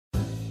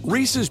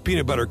Reese's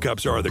peanut butter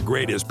cups are the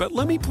greatest, but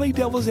let me play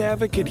devil's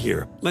advocate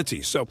here. Let's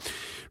see. So,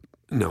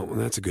 no,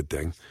 that's a good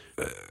thing.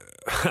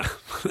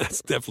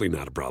 That's definitely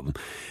not a problem.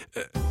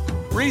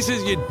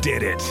 Reese's, you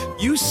did it.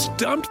 You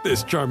stumped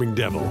this charming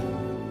devil.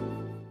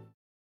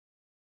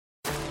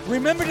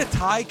 Remember the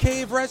Thai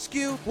cave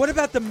rescue? What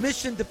about the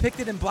mission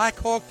depicted in Black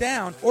Hawk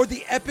Down or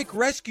the epic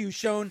rescue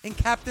shown in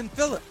Captain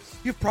Phillips?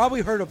 You've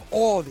probably heard of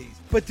all these,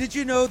 but did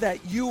you know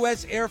that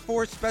U.S. Air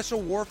Force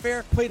Special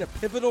Warfare played a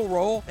pivotal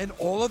role in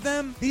all of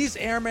them? These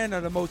airmen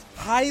are the most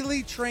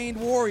highly trained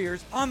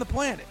warriors on the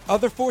planet.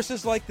 Other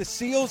forces like the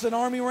SEALs and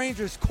Army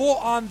Rangers call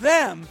on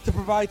them to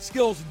provide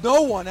skills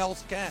no one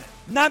else can.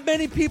 Not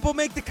many people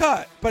make the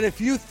cut, but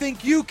if you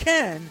think you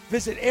can,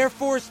 visit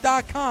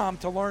airforce.com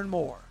to learn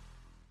more.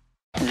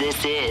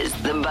 This is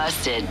the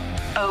Busted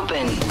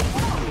Open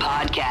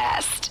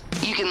Podcast.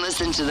 You can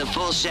listen to the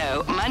full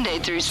show Monday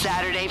through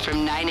Saturday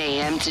from 9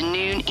 a.m. to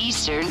noon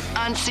Eastern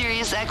on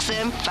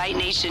SiriusXM Fight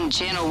Nation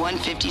Channel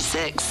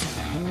 156.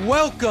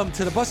 Welcome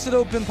to the Busted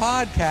Open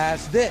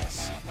Podcast.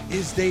 This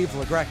is Dave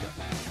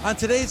LaGreca. On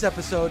today's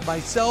episode,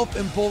 myself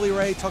and Bully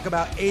Ray talk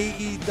about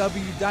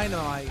AEW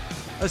Dynamite,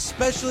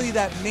 especially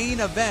that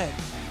main event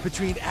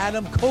between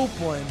Adam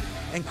Copeland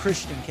and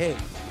Christian Cage.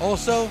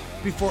 Also,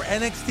 before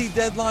NXT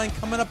Deadline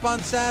coming up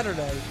on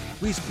Saturday,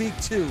 we speak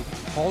to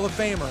Hall of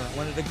Famer,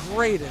 one of the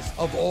greatest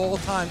of all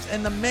times,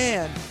 and the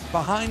man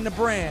behind the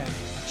brand,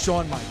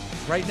 Shawn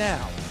Michaels, right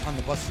now on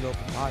the Busted Open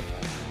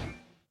Podcast.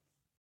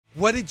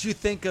 What did you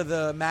think of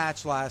the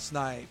match last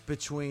night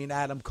between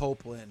Adam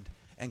Copeland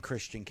and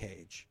Christian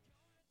Cage?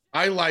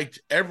 I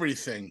liked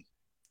everything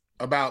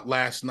about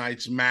last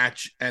night's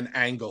match and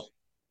angle.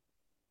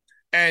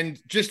 And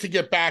just to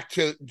get back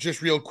to,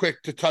 just real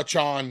quick to touch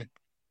on,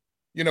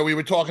 you know, we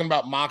were talking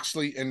about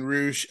Moxley and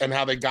Roosh and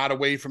how they got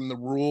away from the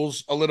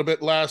rules a little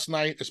bit last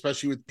night,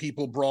 especially with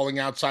people brawling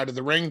outside of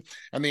the ring.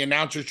 And the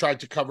announcers tried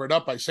to cover it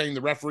up by saying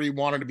the referee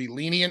wanted to be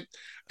lenient.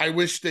 I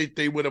wish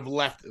they would have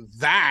left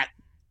that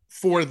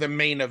for the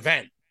main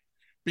event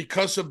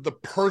because of the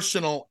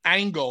personal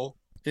angle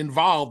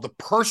involved, the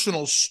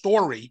personal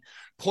story,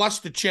 plus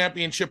the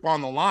championship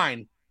on the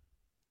line.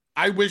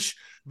 I wish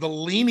the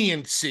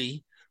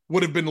leniency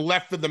would have been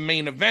left for the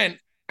main event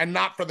and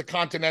not for the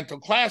Continental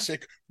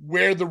Classic,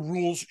 where the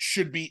rules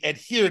should be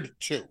adhered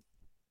to.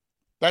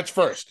 That's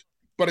first.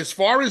 But as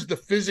far as the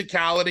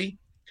physicality,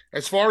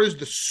 as far as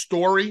the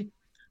story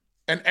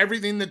and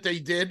everything that they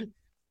did,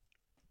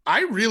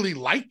 I really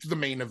liked the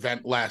main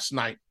event last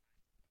night.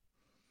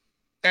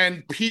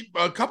 And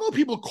a couple of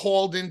people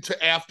called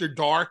into After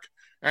Dark.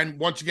 And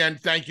once again,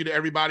 thank you to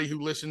everybody who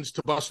listens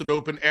to Busted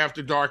Open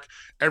After Dark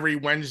every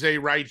Wednesday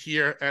right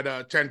here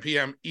at 10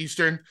 p.m.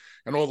 Eastern,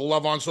 and all the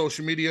love on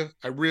social media.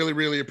 I really,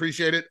 really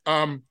appreciate it.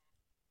 A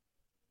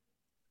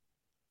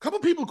couple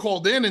people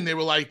called in and they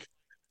were like,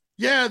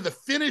 yeah, the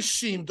finish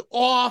seemed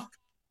off,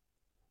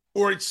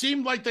 or it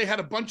seemed like they had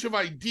a bunch of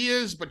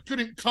ideas but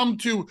couldn't come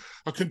to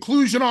a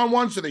conclusion on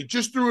one, so they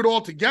just threw it all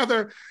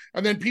together.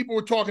 And then people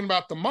were talking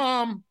about the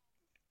mom.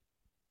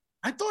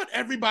 I thought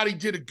everybody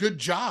did a good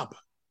job.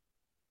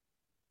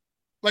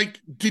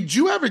 Like, did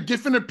you have a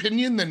different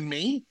opinion than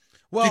me?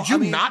 Well, did you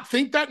not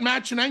think that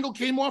match and angle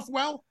came off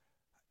well?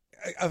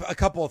 A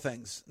couple of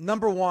things.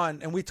 Number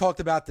one, and we talked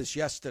about this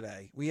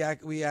yesterday. We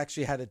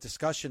actually had a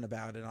discussion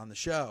about it on the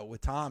show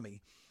with Tommy.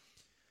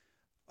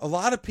 A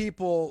lot of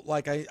people,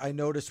 like I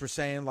noticed, were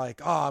saying like,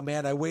 oh,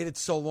 man, I waited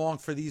so long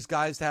for these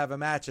guys to have a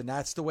match, and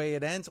that's the way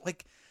it ends.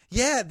 Like,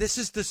 yeah, this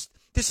is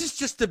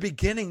just the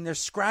beginning. They're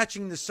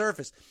scratching the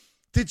surface.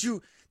 Did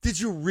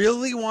you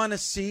really want to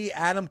see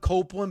Adam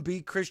Copeland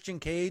beat Christian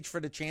Cage for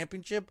the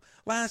championship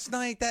last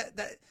night?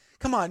 That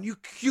come on, you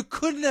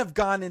couldn't have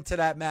gone into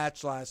that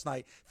match last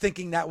night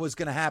thinking that was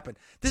going to happen.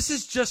 This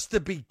is just the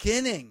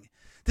beginning.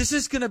 This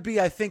is going to be,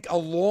 I think, a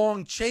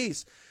long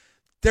chase.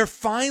 They're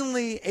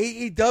finally,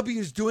 AEW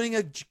is doing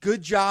a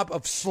good job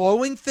of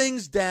slowing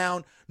things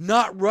down,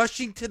 not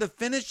rushing to the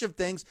finish of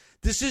things.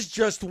 This is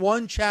just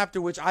one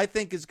chapter, which I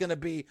think is going to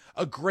be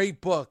a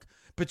great book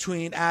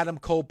between Adam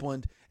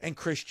Copeland and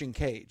Christian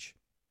Cage.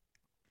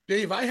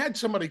 Dave, I had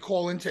somebody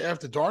call into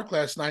After Dark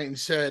last night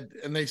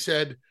and they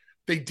said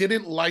they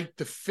didn't like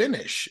the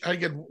finish. I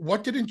get,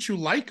 what didn't you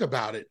like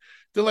about it?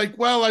 They're like,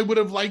 well, I would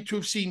have liked to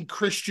have seen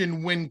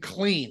Christian win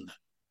clean.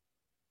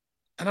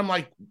 And I'm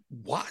like,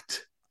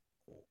 what?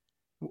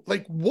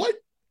 Like, what?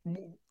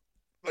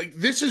 Like,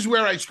 this is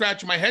where I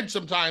scratch my head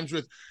sometimes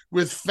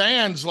with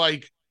fans.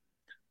 Like,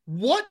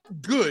 what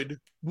good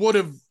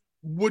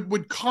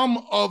would come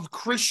of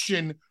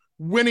Christian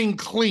winning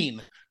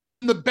clean?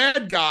 The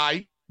bad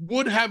guy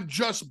would have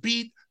just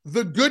beat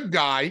the good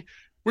guy.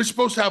 We're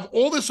supposed to have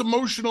all this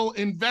emotional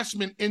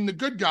investment in the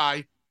good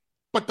guy,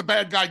 but the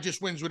bad guy just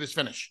wins with his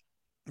finish.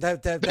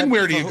 Then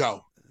where do you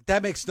go?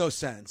 That makes no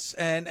sense.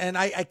 And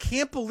I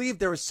can't believe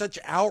there was such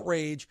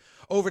outrage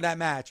over that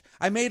match.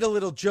 I made a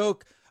little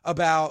joke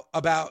about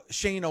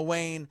Shayna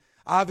Wayne.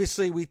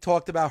 Obviously, we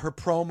talked about her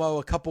promo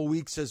a couple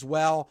weeks as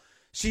well.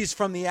 She's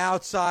from the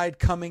outside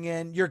coming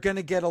in. You're going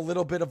to get a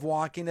little bit of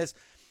wonkiness.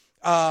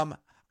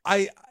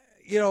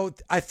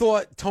 I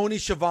thought Tony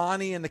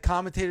Schiavone and the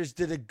commentators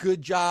did a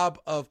good job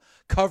of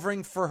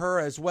covering for her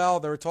as well.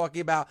 They were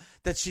talking about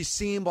that she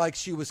seemed like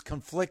she was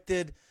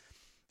conflicted.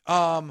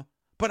 But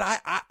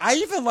I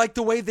even liked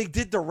the way they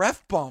did the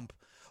ref bump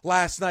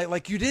last night.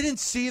 Like, you didn't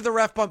see the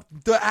ref bump.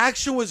 The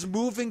action was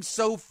moving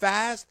so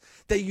fast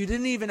that you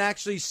didn't even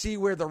actually see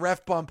where the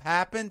ref bump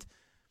happened.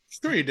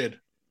 Sure you did.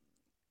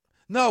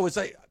 No, it was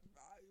like,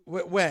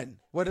 when?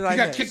 What did I miss?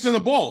 He got kicked in the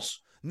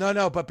balls.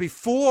 No, but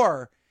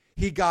before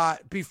he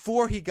got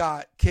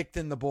kicked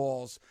in the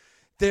balls,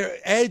 their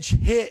Edge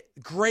hit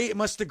great. It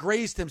must have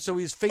grazed him, so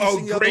he was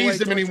facing the other way.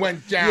 Grazed him and he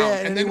went down. Yeah,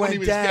 and then when he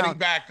was getting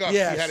back up,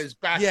 yes. he had his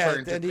back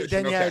turned. Then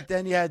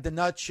you had the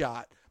nut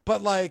shot.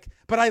 But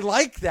I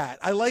like that.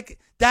 I like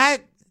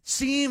that.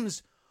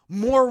 Seems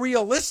more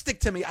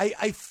realistic to me.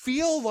 I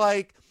feel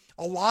like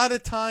a lot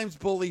of times,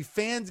 Bully,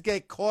 fans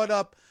get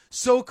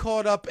so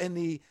caught up in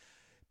the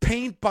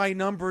paint by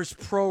numbers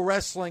pro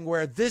wrestling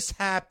where this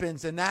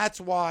happens and that's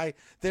why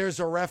there's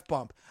a ref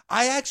bump.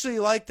 I actually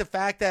like the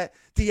fact that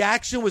the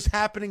action was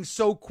happening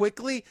so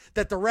quickly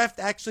that the ref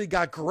actually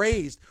got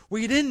grazed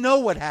where you didn't know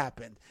what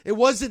happened. It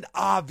wasn't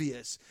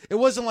obvious. It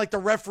wasn't like the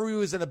referee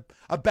was in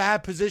a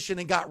bad position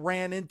and got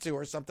ran into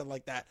or something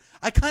like that.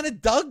 I kind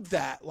of dug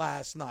that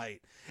last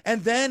night.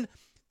 And then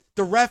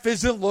the ref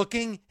isn't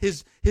looking.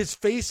 His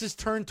face is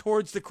turned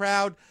towards the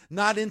crowd,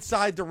 not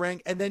inside the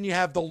ring. And then you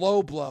have the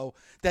low blow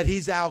that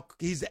he's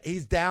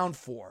down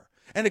for.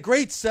 And a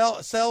great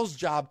sells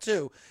job,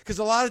 too. Because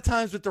a lot of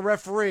times with the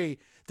referee,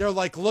 they're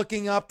like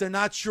looking up. They're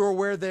not sure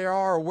where they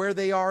are or where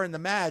they are in the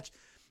match.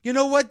 You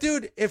know what,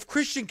 dude? If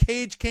Christian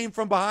Cage came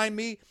from behind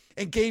me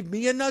and gave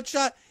me a nut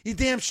shot, he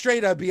damn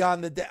straight I'd be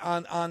on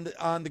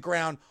the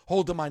ground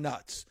holding my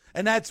nuts.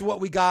 And that's what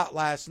we got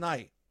last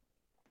night.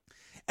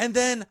 And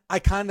then I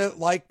kind of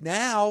like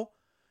now,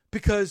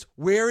 because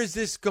where is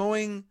this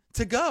going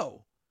to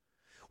go?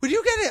 When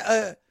you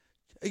get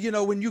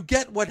when you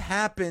get what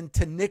happened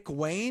to Nick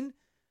Wayne,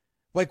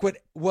 like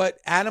what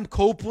Adam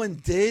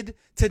Copeland did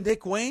to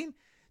Nick Wayne,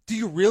 do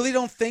you really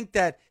don't think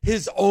that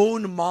his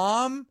own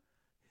mom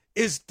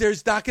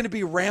there's not going to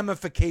be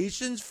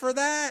ramifications for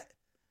that?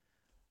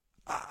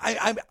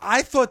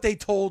 I thought they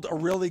told a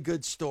really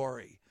good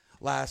story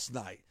last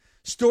night.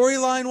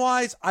 Storyline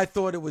wise, I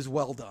thought it was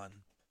well done.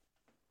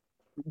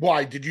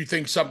 Why? Did you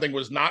think something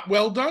was not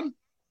well done?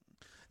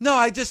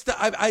 No, it's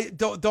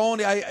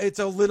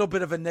a little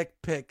bit of a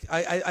nitpick.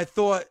 I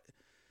thought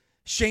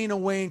Shayna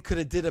Wayne could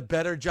have did a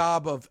better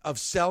job of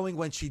selling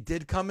when she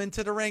did come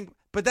into the ring,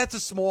 but that's a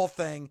small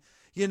thing.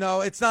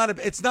 It's not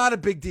a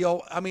big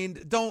deal. I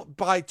mean, don't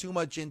buy too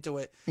much into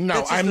it.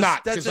 No, I'm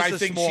not, because I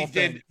think she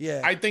did.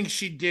 Yeah. I think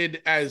she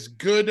did as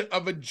good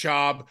of a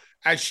job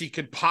as she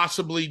could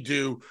possibly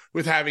do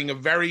with having a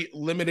very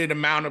limited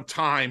amount of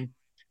time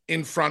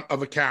in front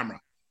of a camera.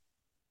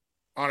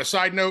 On a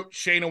side note,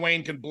 Shayna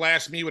Wayne can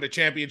blast me with a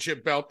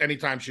championship belt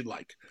anytime she'd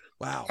like.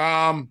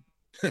 Wow.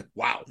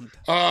 Wow.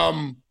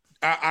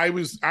 I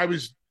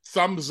was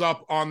thumbs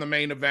up on the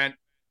main event.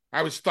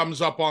 I was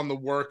thumbs up on the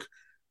work.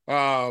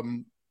 I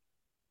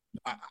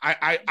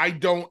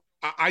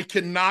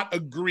cannot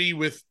agree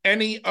with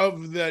any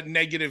of the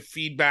negative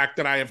feedback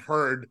that I have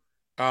heard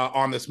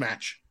on this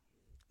match.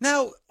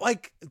 Now,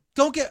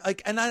 don't get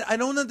and I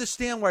don't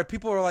understand why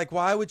people are like,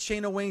 why would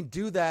Shayna Wayne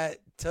do that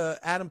to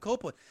Adam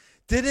Copeland?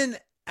 Didn't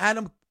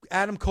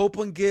Adam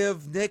Copeland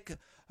give Nick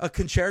a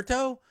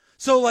concerto?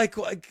 So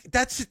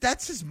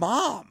that's his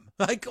mom.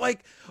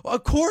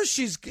 Of course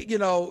she's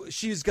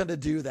gonna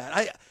do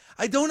that.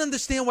 I don't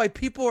understand why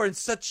people are in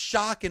such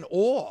shock and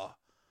awe.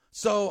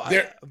 So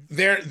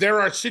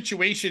there are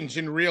situations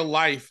in real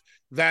life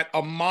that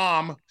a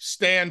mom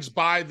stands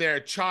by their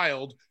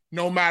child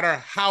no matter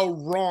how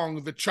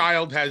wrong the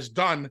child has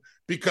done,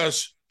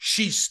 because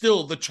she's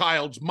still the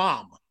child's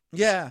mom.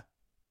 Yeah.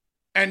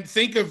 And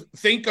think of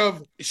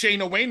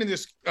Shayna Wayne in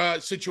this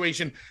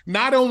situation.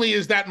 Not only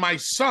is that my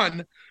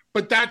son,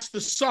 but that's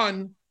the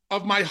son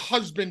of my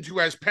husband who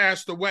has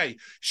passed away.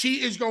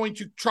 She is going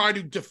to try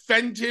to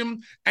defend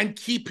him and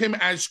keep him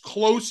as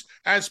close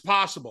as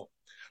possible.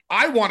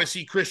 I want to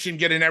see Christian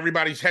get in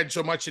everybody's head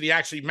so much that he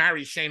actually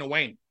marries Shayna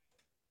Wayne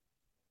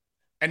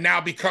and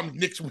now becomes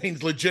Nick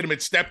Wayne's legitimate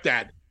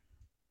stepdad.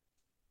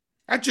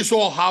 That's just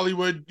all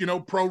Hollywood,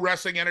 pro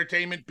wrestling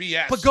entertainment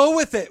BS. But go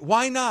with it.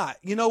 Why not?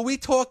 We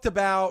talked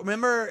about,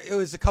 remember it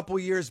was a couple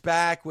years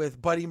back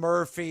with Buddy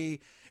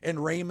Murphy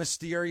and Rey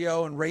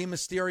Mysterio and Rey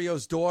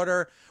Mysterio's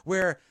daughter,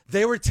 where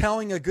they were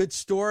telling a good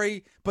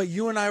story, but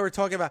you and I were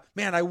talking about,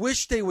 man, I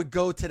wish they would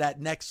go to that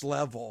next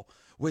level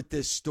with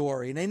this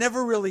story. And they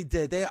never really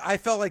did. I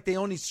felt like they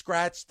only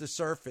scratched the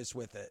surface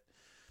with it.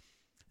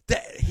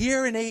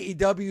 Here in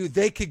AEW,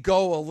 they could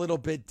go a little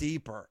bit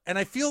deeper. And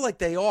I feel like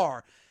they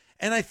are.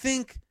 And I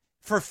think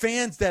for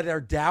fans that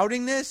are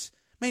doubting this,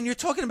 man, you're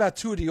talking about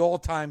two of the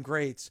all-time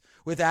greats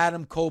with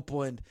Adam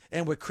Copeland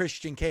and with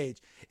Christian Cage.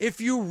 If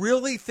you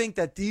really think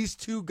that these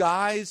two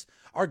guys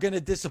are going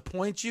to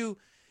disappoint you,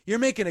 you're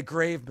making a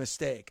grave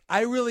mistake.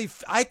 I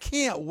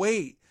can't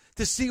wait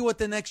to see what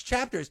the next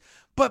chapter is.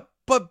 But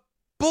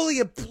Bully,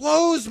 it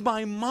blows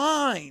my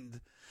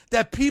mind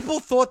that people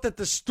thought that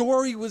the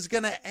story was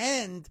going to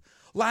end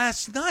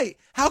last night.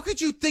 How could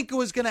you think it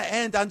was going to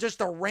end on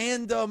just a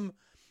random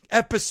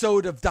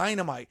episode of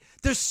Dynamite?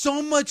 There's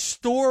so much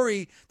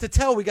story to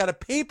tell. We got a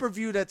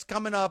pay-per-view that's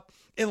coming up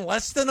in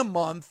less than a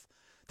month.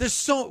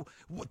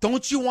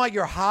 Don't you want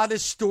your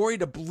hottest story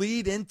to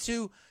bleed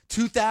into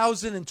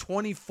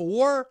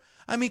 2024?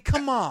 I mean,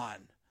 come on.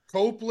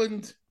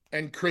 Copeland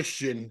and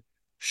Christian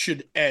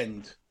should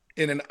end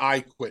in an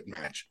I Quit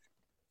match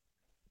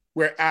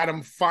where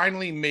Adam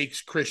finally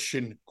makes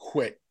Christian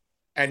quit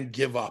and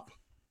give up.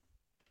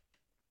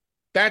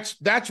 That's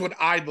what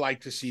I'd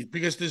like to see,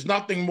 because there's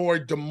nothing more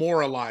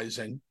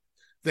demoralizing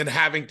than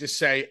having to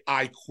say,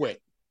 I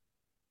quit.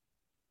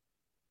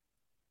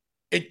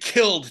 It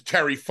killed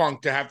Terry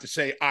Funk to have to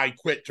say, I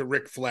quit to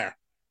Ric Flair.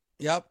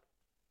 Yep.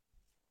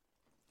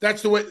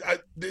 That's the way.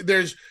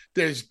 There's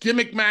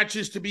gimmick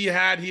matches to be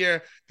had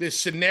here. There's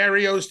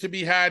scenarios to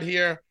be had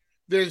here.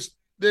 There's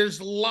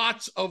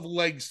lots of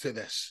legs to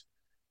this.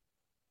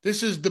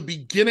 This is the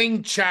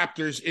beginning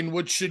chapters in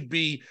what should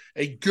be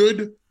a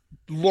good,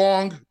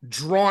 long,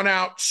 drawn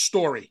out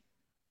story.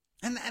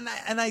 And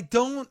I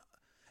don't,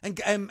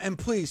 and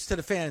please, to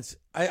the fans,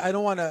 I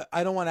don't want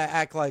to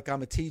act like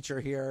I'm a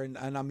teacher here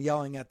and I'm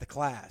yelling at the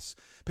class,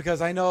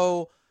 because I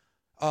know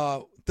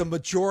the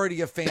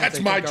majority of fans.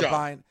 That's my job.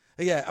 Buying,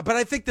 yeah, but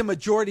I think the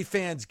majority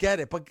fans get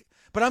it. But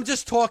I'm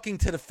just talking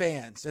to the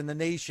fans and the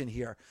nation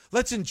here.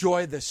 Let's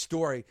enjoy this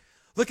story.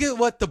 Look at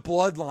what the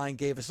Bloodline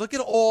gave us. Look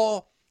at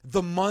all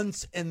the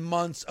months and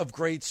months of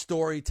great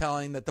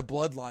storytelling that the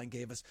Bloodline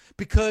gave us,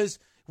 because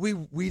we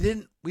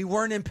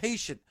weren't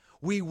impatient.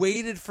 We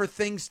waited for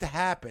things to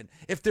happen.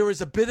 If there was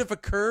a bit of a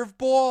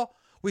curveball,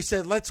 we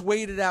said, let's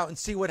wait it out and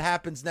see what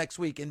happens next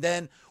week. And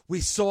then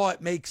we saw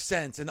it make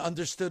sense and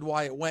understood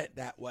why it went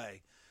that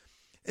way.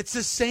 It's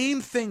the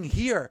same thing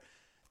here.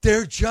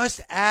 They're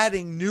just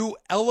adding new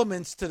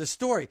elements to the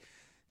story.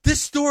 This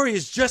story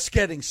is just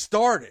getting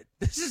started.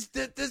 This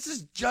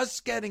is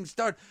just getting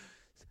started.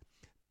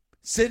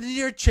 Sit in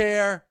your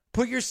chair,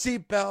 put your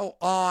seatbelt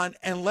on,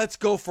 and let's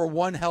go for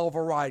one hell of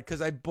a ride, because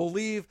I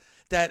believe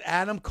that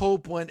Adam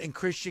Copeland and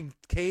Christian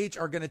Cage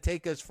are going to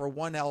take us for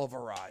one hell of a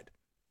ride.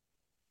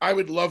 I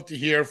would love to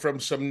hear from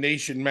some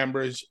Nation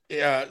members,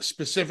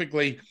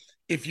 specifically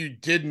if you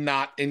did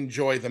not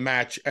enjoy the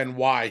match and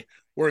why,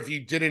 or if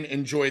you didn't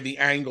enjoy the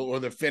angle or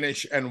the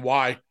finish and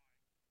why.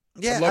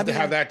 Yeah, I'd love to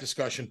have that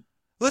discussion.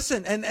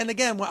 Listen, and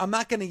again, I'm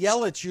not going to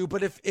yell at you,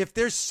 but if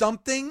there's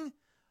something,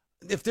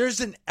 if there's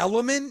an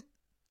element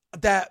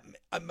that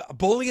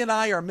Bully and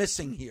I are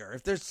missing here,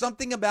 if there's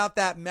something about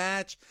that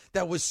match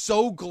that was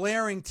so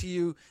glaring to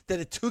you that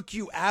it took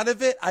you out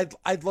of it,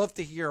 I'd love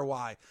to hear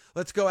why.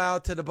 Let's go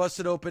out to the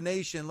Busted Open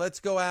Nation. Let's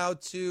go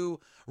out to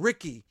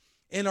Ricky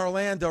in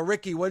Orlando.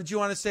 Ricky, what did you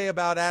want to say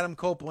about Adam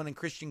Copeland and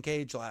Christian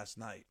Cage last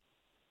night?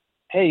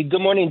 Hey,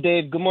 good morning,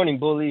 Dave. Good morning,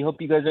 Bully.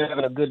 Hope you guys are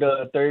having a good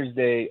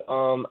Thursday.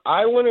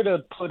 I wanted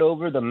to put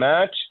over the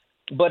match,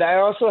 but I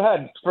also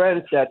had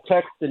friends that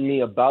texted me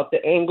about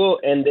the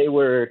angle, and they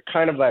were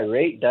kind of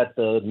irate that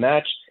the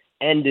match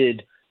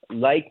ended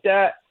like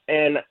that.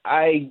 And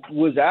I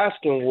was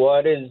asking,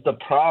 what is the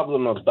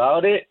problem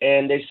about it?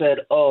 And they said,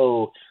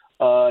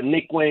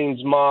 Nick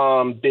Wayne's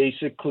mom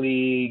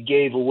basically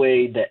gave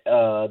away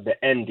the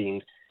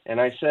ending.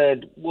 And I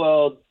said,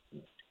 well,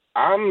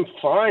 I'm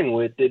fine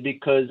with it,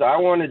 because I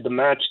wanted the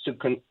match to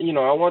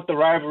I want the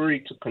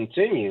rivalry to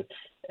continue.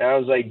 And I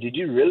was like, did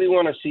you really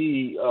want to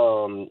see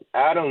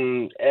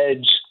Adam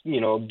Edge,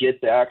 get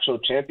the actual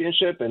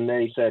championship? And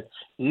they said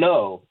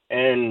no.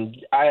 And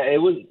I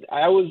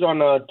was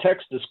on a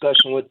text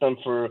discussion with them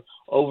for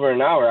over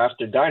an hour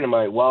after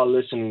Dynamite while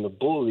listening to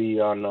Bully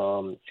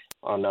on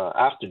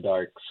After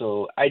Dark.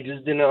 So I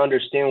just didn't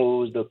understand what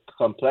was the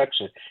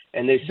complexion.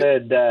 And they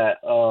said that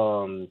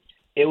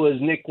it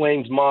was Nick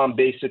Wayne's mom,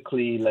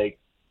 basically, like,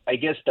 I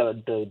guess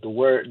the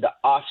word, the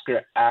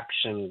Oscar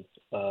action,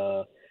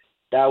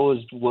 that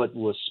was what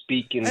was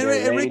speaking their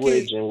language,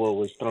 Ricky, and what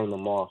was throwing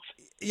them off.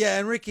 Yeah,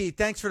 and Ricky,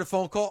 thanks for the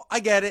phone call. I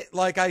get it.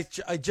 Like I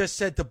just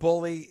said to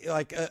Bully,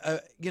 like,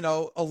 a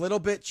little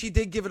bit. She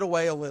did give it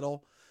away a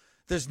little.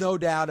 There's no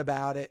doubt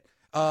about it.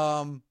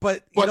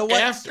 But you know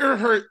what?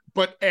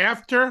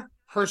 After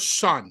her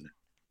son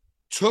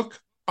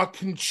took a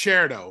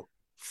concerto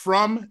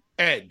from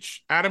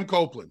Edge, Adam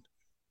Copeland,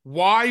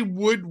 why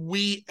would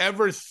we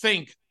ever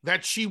think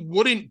that she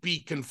wouldn't be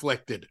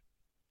conflicted?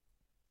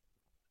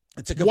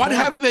 It's a good what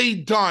point. have they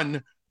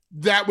done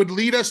that would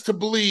lead us to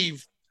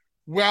believe,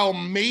 well,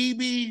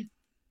 maybe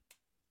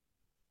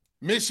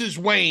Mrs.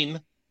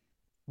 Wayne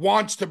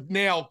wants to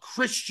nail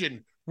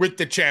Christian with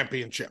the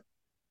championship?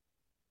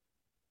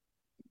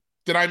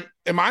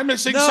 Am I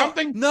missing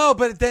something? No,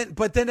 but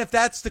then if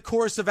that's the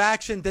course of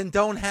action, then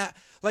don't have,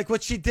 like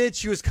what she did,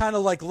 she was kind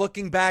of like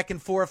looking back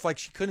and forth, like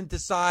she couldn't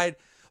decide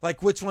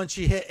like which one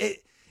she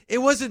hit. It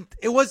was,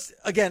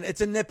 again,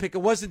 it's a nitpick.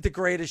 It wasn't the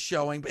greatest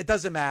showing, but it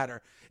doesn't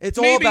matter. It's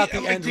all Maybe, about the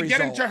end to result.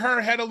 get into her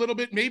head a little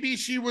bit, maybe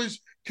she was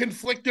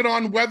conflicted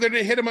on whether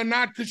to hit him or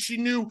not, because she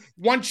knew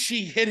once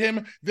she hit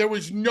him, there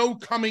was no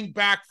coming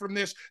back from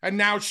this, and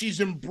now she's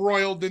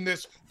embroiled in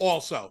this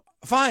also.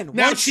 Fine.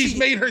 Now she's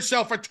made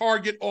herself a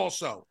target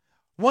also.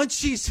 Once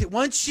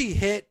she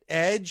hit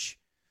Edge,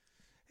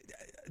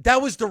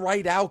 that was the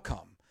right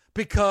outcome,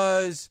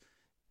 because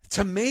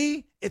to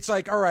me, it's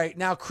like, all right,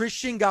 now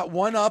Christian got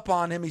one up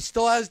on him. He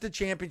still has the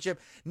championship.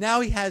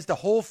 Now he has the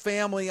whole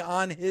family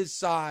on his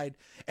side.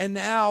 And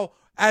now,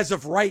 as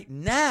of right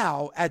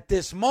now, at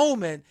this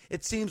moment,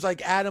 it seems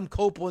like Adam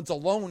Copeland's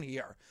alone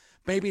here.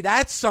 Maybe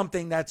that's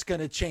something that's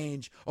going to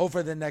change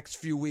over the next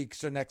few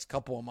weeks or next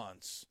couple of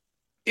months.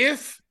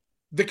 If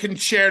the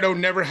concerto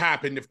never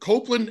happened, if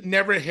Copeland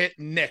never hit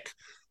Nick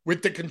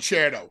with the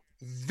concerto,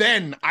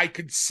 then I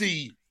could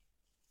see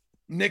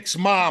Nick's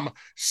mom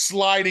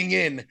sliding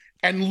in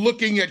and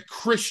looking at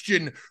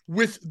Christian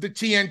with the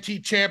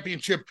TNT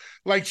championship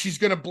like she's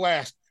going to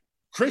blast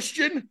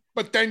Christian,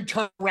 but then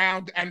turn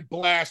around and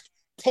blast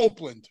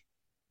Copeland.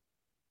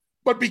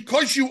 But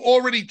because you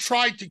already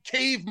tried to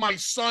cave my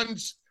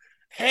son's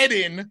head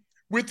in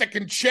with the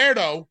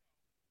concerto,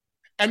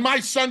 and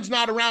my son's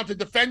not around to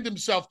defend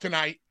himself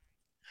tonight,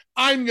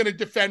 I'm going to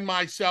defend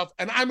myself,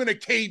 and I'm going to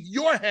cave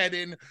your head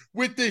in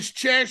with this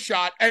chair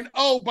shot. And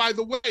oh, by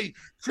the way,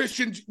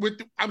 Christian's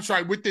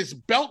with this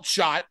belt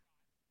shot.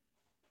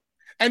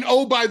 And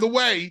oh, by the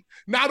way,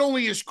 not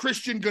only is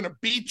Christian going to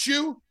beat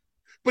you,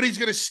 but he's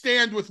going to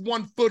stand with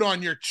one foot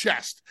on your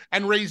chest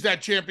and raise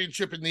that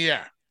championship in the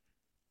air.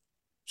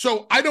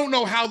 So I don't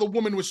know how the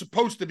woman was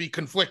supposed to be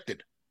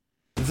conflicted.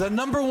 The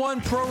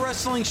 #1 pro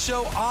wrestling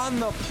show on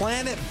the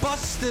planet,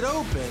 Busted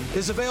Open,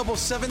 is available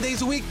 7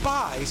 days a week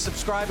by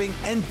subscribing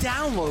and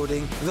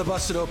downloading the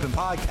Busted Open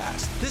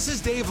podcast. This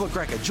is Dave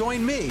LaGreca.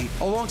 Join me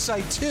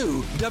alongside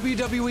two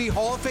WWE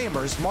Hall of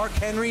Famers, Mark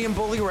Henry and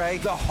Bully Ray,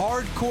 the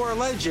hardcore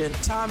legend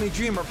Tommy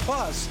Dreamer,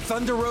 plus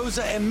Thunder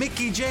Rosa and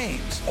Mickey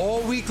James,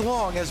 all week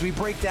long as we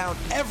break down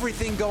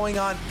everything going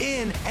on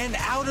in and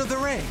out of the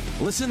ring.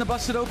 Listen to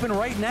Busted Open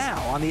right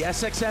now on the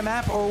SXM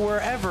app or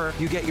wherever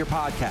you get your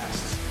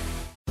podcasts.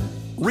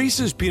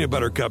 Reese's Peanut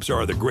Butter Cups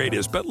are the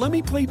greatest, but let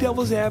me play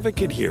devil's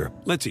advocate here.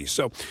 Let's see.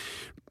 So,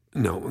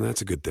 no,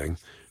 that's a good thing.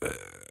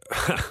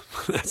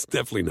 That's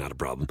definitely not a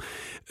problem.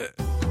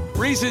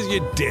 Reese's,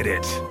 you did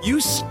it. You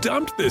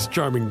stumped this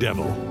charming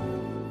devil.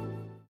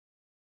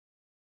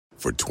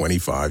 For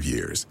 25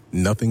 years,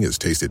 nothing has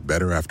tasted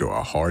better after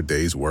a hard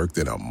day's work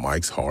than a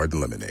Mike's Hard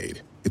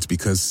Lemonade. It's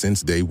because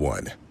since day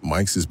one,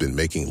 Mike's has been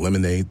making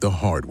lemonade the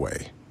hard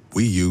way.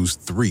 We use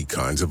 3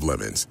 kinds of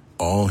lemons,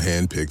 all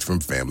hand-picked from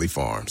family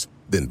farms,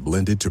 then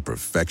blended to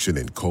perfection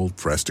and cold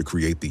pressed to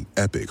create the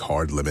epic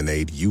hard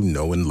lemonade you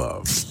know and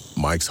love.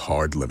 Mike's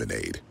Hard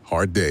Lemonade.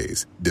 Hard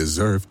days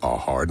deserve a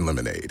hard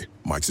lemonade.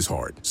 Mike's is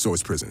hard, so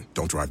is prison.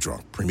 Don't drive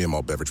drunk. Premium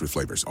malt beverage with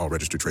flavors. All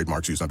registered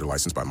trademarks used under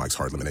license by Mike's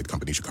Hard Lemonade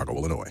Company, Chicago,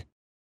 Illinois.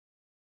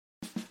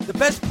 The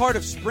best part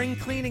of spring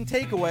cleaning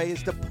takeaway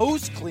is the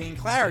post-clean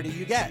clarity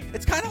you get.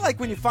 It's kind of like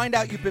when you find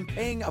out you've been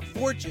paying a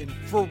fortune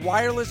for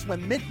wireless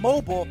when Mint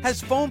Mobile has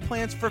phone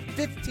plans for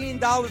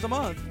 $15 a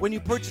month when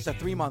you purchase a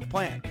 3-month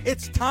plan.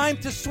 It's time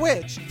to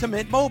switch to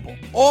Mint Mobile.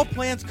 All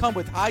plans come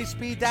with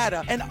high-speed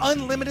data and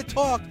unlimited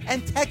talk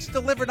and text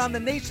delivered on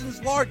the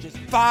nation's largest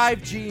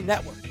 5G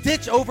network.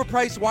 Ditch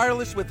overpriced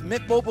wireless with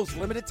Mint Mobile's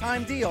limited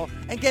time deal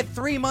and get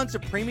 3 months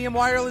of premium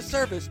wireless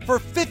service for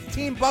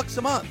 $15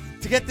 a month.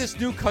 To get this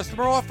new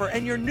customer offer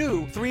and your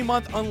new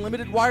 3-month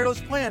unlimited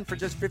wireless plan for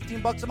just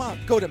 $15 a month,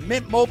 go to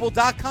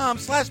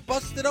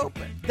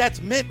mintmobile.com/bustedopen. That's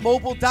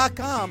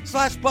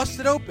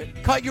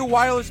mintmobile.com/bustedopen. Cut your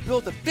wireless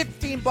bill to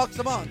 $15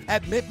 a month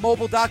at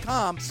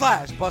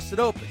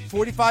mintmobile.com/bustedopen.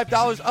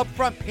 $45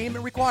 upfront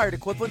payment required,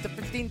 equivalent to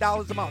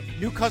 $15 a month.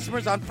 New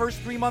customers on first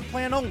 3-month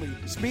plan only.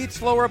 Speed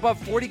slower above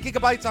 40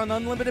 gigabytes on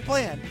unlimited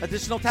plan.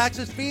 Additional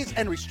taxes, fees,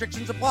 and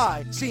restrictions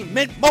apply. See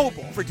Mint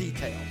Mobile for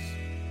details.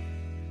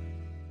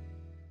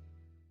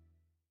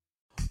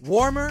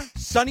 Warmer,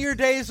 sunnier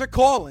days are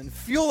calling.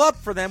 Fuel up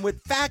for them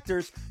with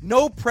Factor's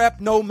no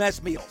prep, no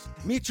mess meals.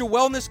 Meet your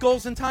wellness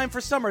goals in time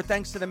for summer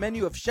thanks to the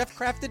menu of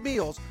chef-crafted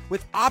meals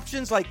with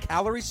options like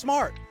Calorie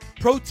Smart,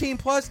 Protein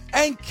Plus,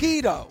 and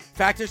Keto.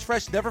 Factor's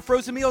fresh, never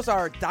frozen meals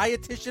are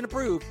dietitian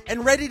approved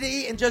and ready to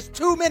eat in just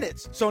 2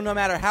 minutes. So no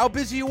matter how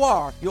busy you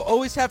are, you'll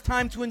always have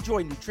time to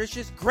enjoy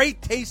nutritious, great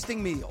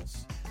tasting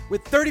meals.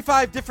 With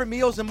 35 different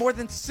meals and more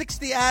than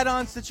 60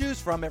 add-ons to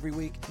choose from every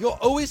week, you'll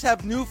always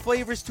have new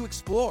flavors to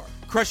explore.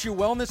 Crush your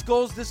wellness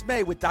goals this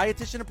May with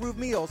dietitian-approved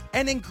meals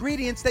and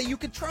ingredients that you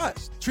can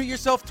trust. Treat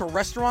yourself to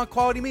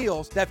restaurant-quality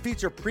meals that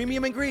feature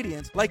premium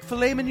ingredients like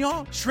filet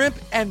mignon, shrimp,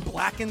 and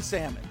blackened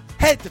salmon.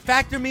 Head to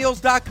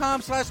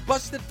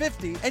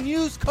factormeals.com/busted50 and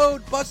use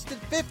code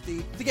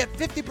busted50 to get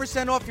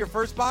 50% off your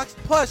first box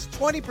plus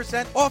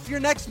 20% off your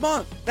next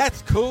month.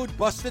 That's code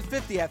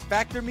busted50 at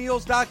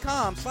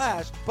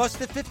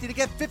factormeals.com/busted50 to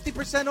get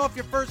 50% off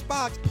your first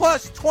box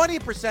plus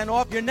 20%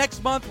 off your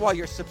next month while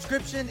your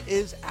subscription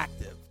is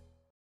active.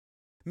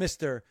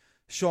 Mr.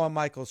 Shawn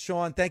Michaels.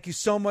 Shawn, thank you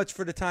so much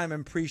for the time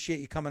and appreciate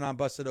you coming on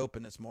Busted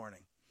Open this morning.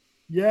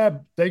 Yeah,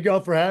 thank you all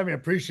for having me. I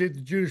appreciate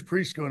the Judas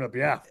Priest going up.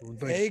 Yeah.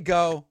 There you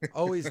go.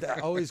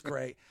 Always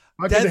great.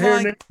 I get to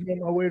hear names on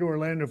my way to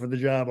Orlando for the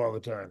job all the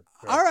time.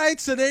 So. All right,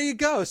 so there you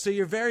go. So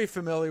you're very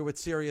familiar with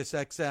Sirius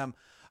XM.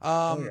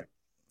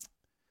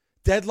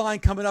 Deadline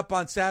coming up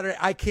on Saturday.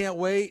 I can't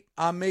wait.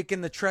 I'm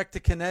making the trek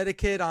to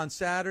Connecticut on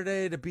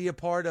Saturday to be a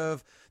part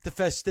of the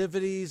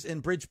festivities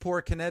in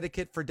Bridgeport,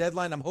 Connecticut for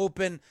Deadline. I'm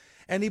hoping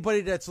anybody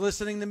that's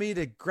listening to me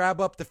to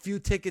grab up the few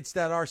tickets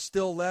that are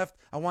still left.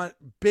 I want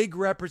big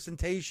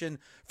representation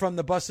from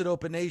the Busted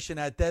Open Nation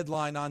at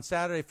Deadline on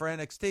Saturday for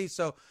NXT.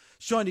 So,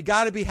 Shawn, you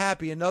got to be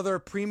happy. Another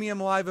premium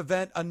live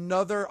event,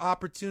 another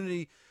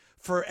opportunity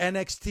for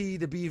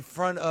NXT to be in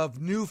front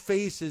of new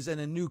faces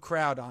and a new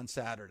crowd on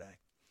Saturday.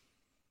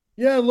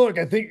 Yeah, look,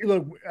 I think,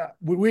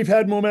 we've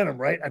had momentum,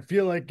 right? I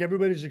feel like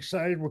everybody's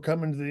excited. We're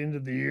coming to the end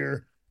of the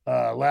year.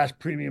 Last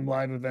premium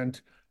live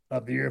event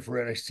of the year for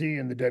NXT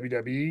and the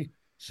WWE.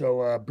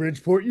 So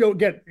Bridgeport,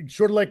 again,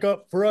 sort of like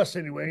for us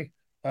anyway,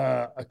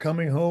 a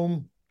coming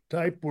home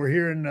type. We're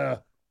here in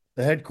the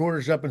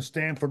headquarters up in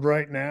Stamford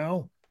right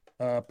now,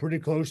 pretty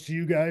close to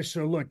you guys.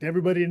 So look,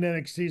 everybody in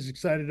NXT is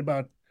excited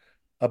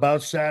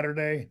about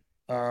Saturday.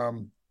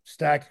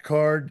 Stacked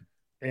card,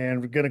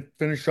 and we're going to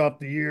finish off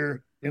the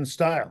year in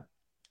style.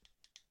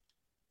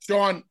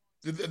 Shawn,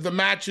 the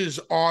matches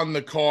on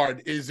the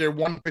card, is there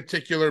one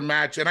particular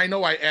match? And I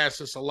know I ask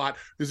this a lot.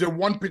 Is there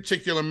one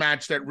particular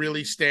match that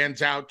really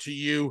stands out to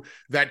you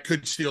that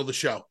could steal the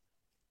show?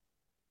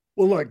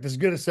 Well, look, this is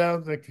going to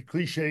sound like a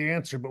cliche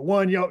answer, but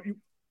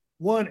anytime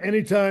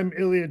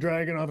Ilya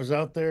Dragunov is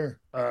out there,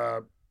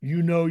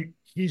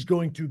 he's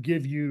going to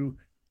give you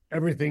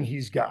everything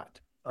he's got.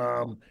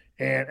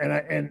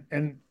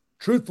 And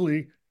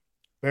truthfully,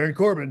 Baron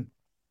Corbin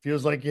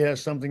feels like he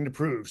has something to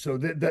prove. So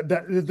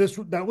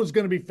that was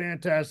going to be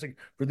fantastic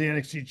for the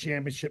NXT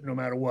Championship, no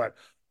matter what.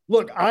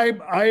 Look,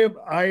 I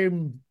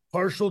am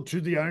partial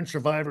to the Iron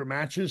Survivor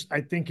matches.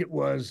 I think it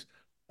was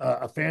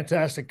a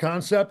fantastic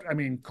concept. I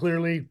mean,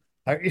 clearly,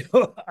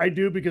 I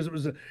do, because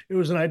it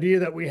was an idea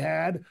that we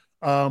had.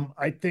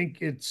 I think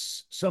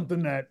it's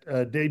something that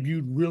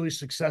debuted really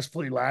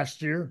successfully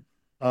last year.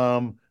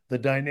 The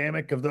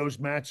dynamic of those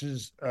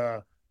matches,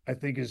 I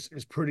think,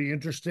 is pretty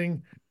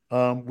interesting.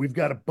 We've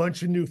got a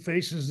bunch of new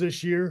faces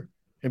this year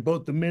in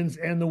both the men's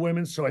and the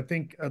women's. So I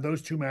think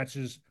those two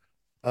matches,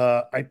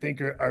 I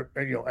think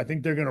I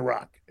think they're going to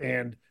rock.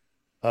 And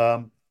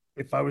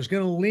if I was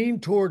going to lean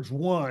towards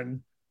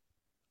one,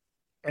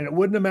 and it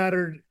wouldn't have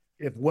mattered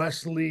if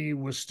Wesley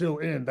was still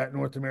in that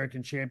North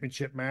American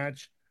Championship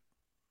match,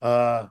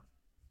 but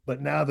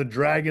now the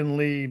Dragon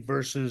Lee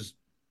versus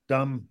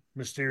Dom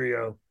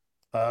Mysterio,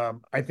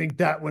 I think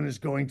that one is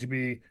going to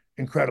be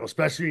incredible,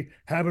 especially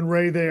having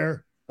Ray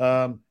there.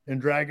 In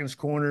Dragon's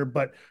corner.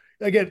 But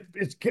again,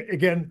 it's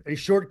a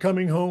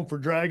shortcoming home for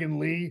Dragon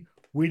Lee.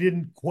 We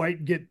didn't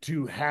quite get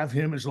to have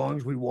him as long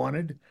as we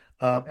wanted.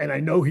 And I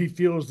know he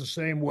feels the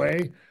same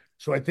way.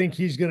 So I think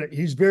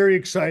he's very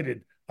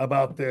excited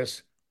about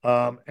this.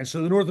 And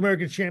so the North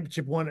American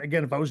Championship one,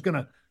 again, if I was going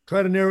to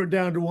try to narrow it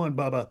down to one,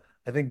 Bubba,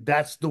 I think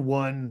that's the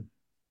one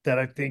that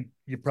I think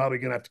you're probably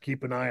going to have to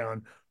keep an eye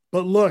on.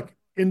 But look,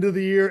 into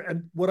the year,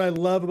 and what I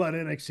love about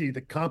NXT,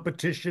 the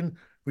competition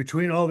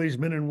between all these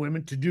men and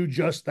women to do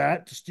just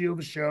that, to steal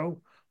the show,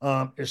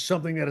 is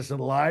something that is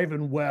alive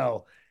and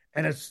well.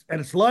 And it's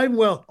alive and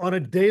well on a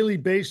daily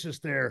basis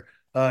there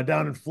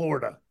down in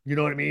Florida. You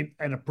know what I mean?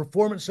 And a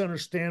Performance Center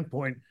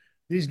standpoint,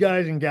 these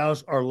guys and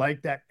gals are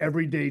like that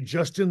every day,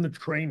 just in the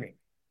training.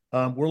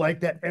 We're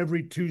like that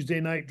every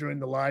Tuesday night during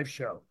the live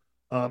show.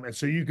 And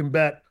so you can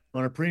bet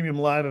on a premium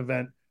live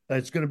event that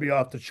it's going to be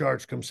off the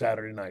charts come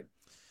Saturday night.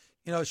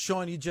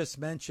 Shawn, you just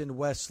mentioned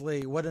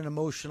Wesley. What an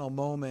emotional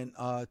moment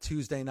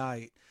Tuesday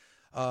night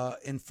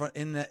in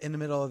the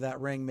middle of that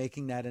ring,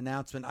 making that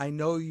announcement. I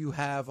know you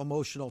have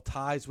emotional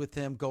ties with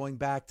him going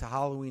back to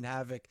Halloween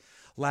Havoc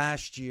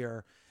last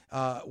year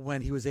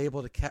when he was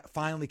able to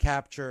finally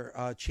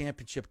capture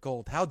championship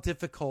gold. How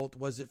difficult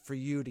was it for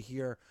you to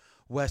hear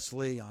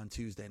Wesley on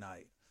Tuesday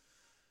night?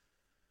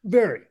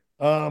 Very.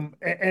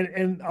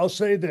 And I'll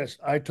say this.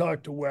 I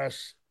talked to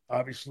Wes,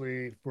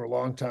 obviously, for a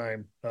long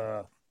time,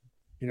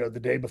 the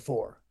day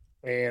before.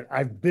 And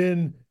I've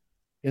been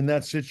in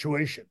that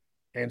situation.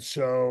 And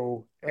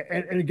so,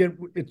 and again,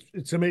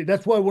 it's amazing.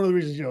 That's why one of the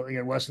reasons,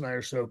 again, Wes and I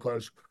are so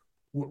close.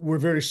 We're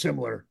very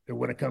similar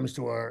when it comes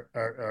to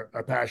our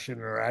passion,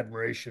 our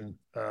admiration,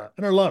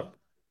 and our love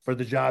for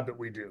the job that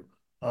we do.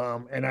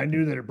 And I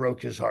knew that it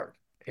broke his heart.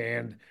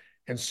 And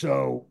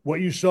so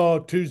what you saw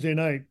Tuesday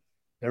night,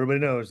 everybody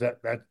knows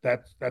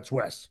that's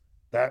Wes.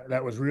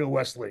 That was real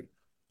Wesley.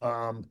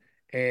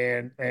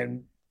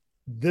 And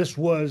this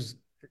was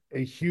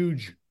a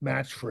huge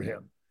match for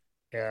him.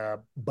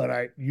 But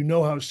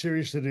how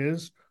serious it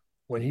is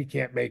when he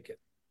can't make it.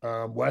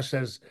 Wes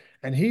has,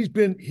 and he's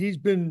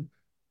been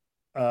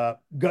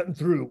gutting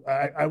through.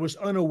 I was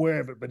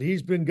unaware of it, but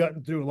he's been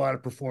gutting through a lot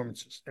of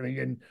performances. And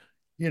again,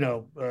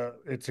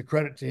 it's a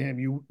credit to him.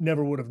 You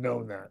never would have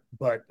known that.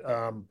 But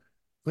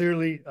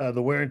Clearly,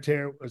 the wear and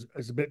tear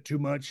is a bit too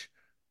much.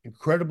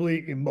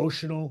 Incredibly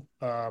emotional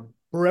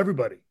for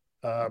everybody,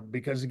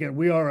 because again,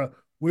 we are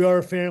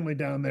a family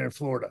down there in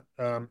Florida,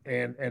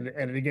 and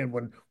again,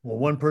 when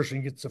one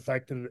person gets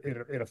affected,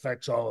 it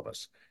affects all of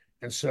us.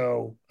 And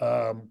so,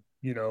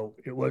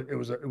 it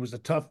was a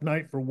tough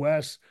night for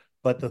Wes.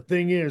 But the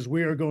thing is,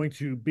 we are going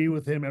to be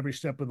with him every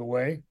step of the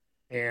way,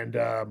 and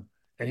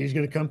he's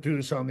going to come through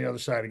this on the other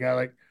side. A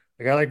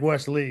guy like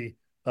Wes Lee,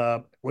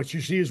 what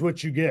you see is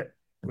what you get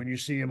when you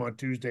see him on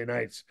Tuesday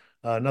nights.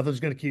 Nothing's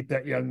going to keep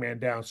that young man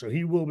down. So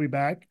he will be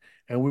back,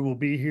 and we will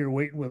be here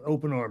waiting with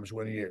open arms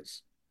when he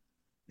is.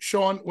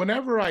 Shawn,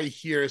 whenever I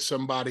hear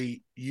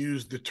somebody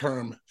use the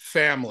term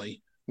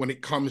family when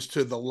it comes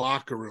to the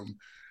locker room,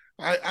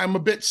 I'm a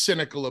bit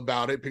cynical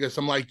about it, because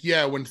I'm like,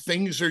 yeah, when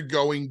things are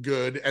going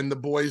good and the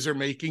boys are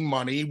making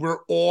money,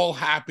 we're all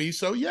happy.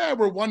 So yeah,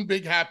 we're one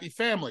big happy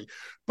family.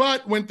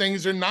 But when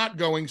things are not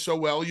going so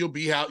well,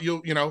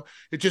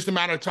 it's just a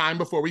matter of time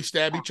before we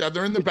stab each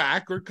other in the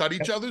back or cut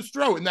each other's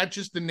throat. And that's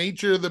just the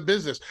nature of the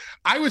business.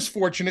 I was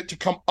fortunate to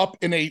come up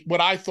in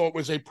what I thought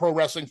was a pro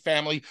wrestling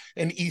family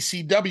in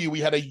ECW.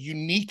 We had a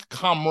unique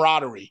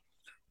camaraderie.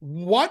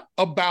 What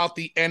about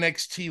the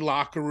NXT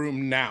locker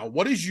room now?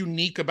 What is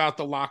unique about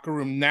the locker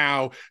room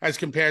now as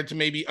compared to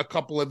maybe a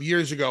couple of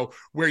years ago,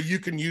 where you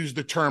can use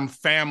the term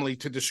family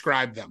to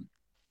describe them?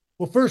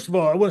 Well, first of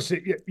all, I want to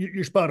say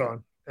you're spot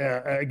on.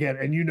 Again,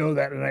 and you know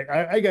that, and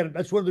I got it.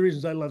 That's one of the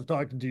reasons I love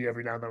talking to you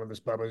every now and then on this,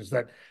 Bubba, is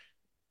that,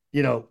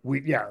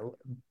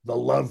 the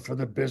love for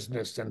the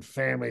business and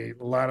family,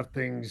 a lot of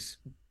things,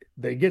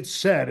 they get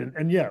said,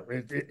 and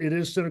it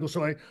is cynical.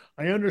 So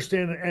I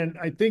understand, and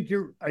I think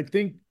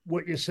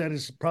what you said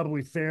is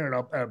probably fair.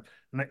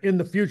 And in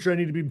the future, I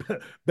need to be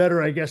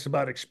better, I guess,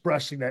 about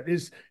expressing that.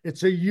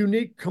 It's a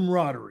unique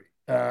camaraderie,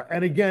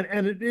 and again,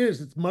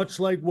 it's much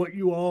like what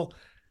you all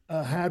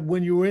had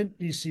when you were in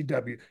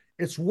ECW.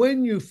 It's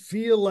when you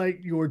feel like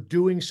you're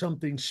doing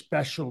something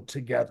special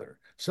together,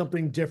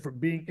 something different,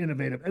 being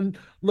innovative. And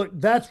look,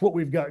 that's what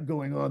we've got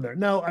going on there.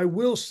 Now, I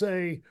will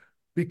say,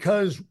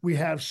 because we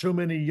have so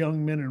many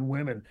young men and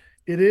women,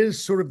 it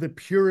is sort of the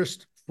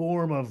purest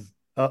form of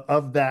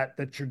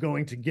that you're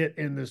going to get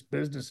in this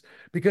business,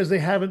 because they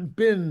haven't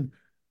been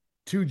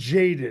too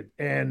jaded,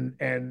 and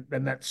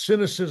that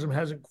cynicism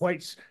hasn't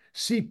quite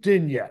seeped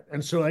in yet.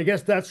 And so I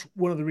guess that's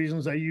one of the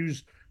reasons I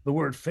use the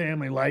word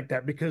family like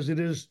that, because it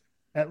is,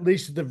 at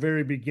least at the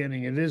very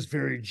beginning, it is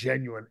very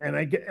genuine. And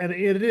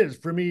it is,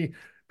 for me,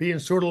 being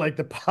sort of like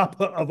the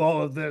papa of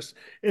all of this,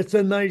 it's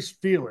a nice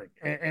feeling.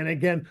 And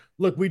again,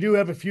 look, we do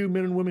have a few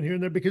men and women here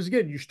and there, because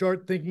again, you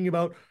start thinking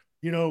about,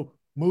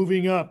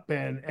 moving up,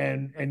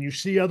 and you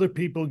see other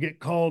people get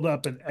called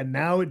up, and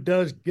now it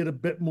does get a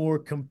bit more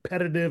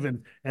competitive.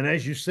 And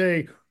as you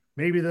say,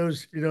 maybe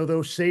those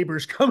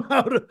sabers come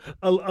out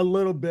a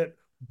little bit,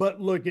 but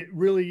look, it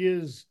really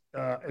is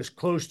as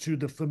close to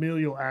the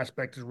familial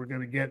aspect as we're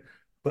going to get.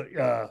 But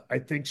I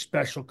think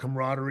special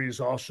camaraderie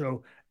is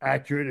also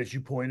accurate, as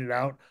you pointed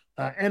out.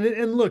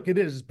 And look, it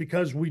is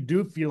because we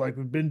do feel like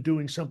we've been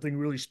doing something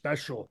really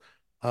special.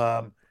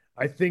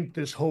 I think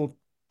this whole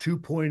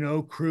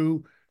 2.0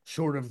 crew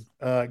sort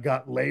of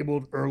got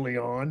labeled early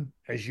on,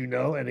 as you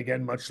know, and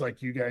again, much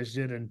like you guys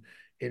did in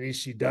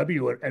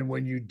ECW. And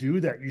when you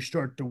do that, you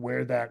start to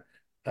wear that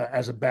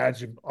as a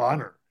badge of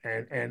honor.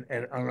 And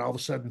all of a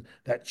sudden,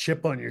 that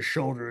chip on your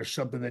shoulder is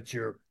something that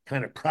you're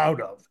kind of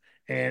proud of.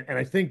 And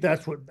I think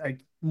that's what,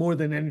 more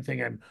than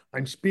anything,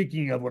 I'm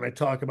speaking of when I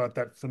talk about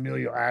that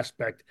familial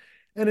aspect.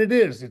 And it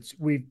is.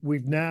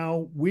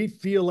 We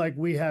feel like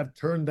we have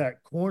turned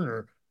that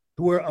corner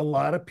to where a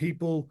lot of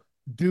people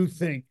do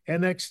think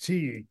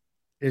NXT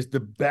is the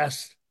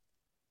best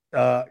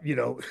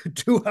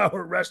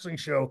 2-hour wrestling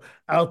show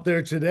out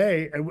there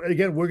today. And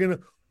again,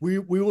 we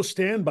will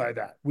stand by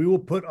that. We will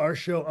put our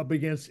show up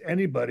against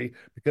anybody,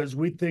 because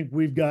we think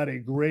we've got a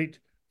great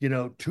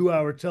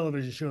 2-hour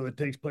television show that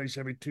takes place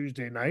every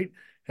Tuesday night,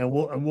 and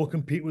we'll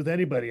compete with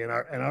anybody. And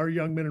our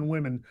young men and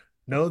women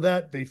know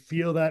that, they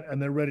feel that, and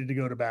they're ready to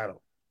go to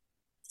battle.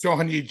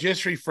 Shawn, you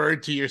just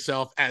referred to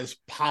yourself as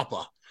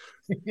Papa.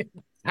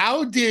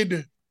 How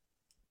did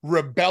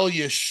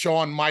rebellious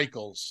Shawn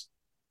Michaels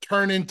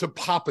turn into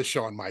Papa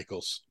Shawn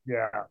Michaels?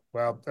 Yeah,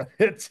 well,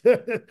 it's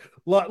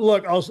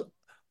look,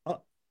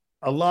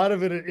 a lot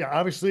of it,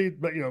 obviously,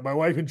 but my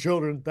wife and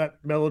children, that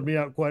mellowed me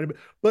out quite a bit.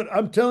 But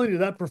I'm telling you,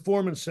 that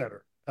performance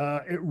center,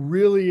 it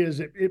really is.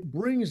 It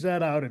brings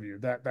that out of you,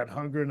 that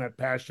hunger and that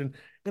passion.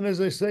 And as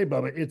I say,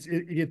 Bubba,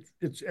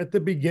 it's at the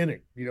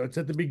beginning. It's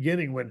at the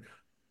beginning when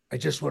I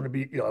just want to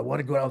be. I want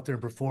to go out there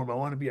and perform. I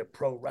want to be a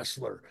pro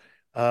wrestler.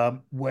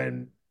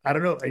 When I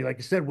don't know, like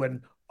I said,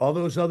 when all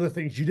those other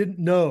things you didn't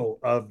know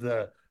of,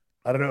 the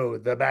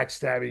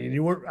backstabbing,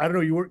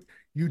 and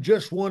you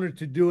just wanted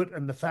to do it.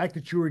 And the fact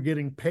that you were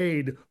getting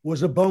paid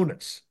was a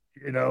bonus,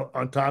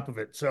 on top of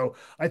it. So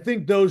I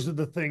think those are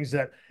the things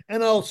that,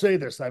 and I'll say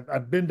this,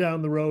 I've been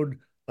down the road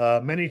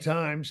many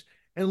times.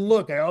 And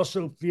look, I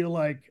also feel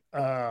like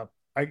I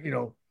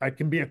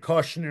can be a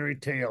cautionary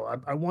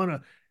tale. I want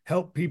to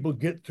help people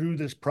get through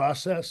this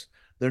process.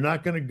 They're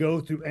not going to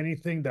go through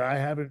anything that I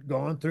haven't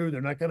gone through.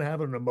 They're not going to have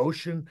an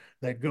emotion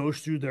that goes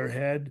through their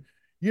head.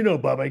 You know,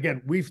 Bubba,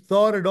 again, we've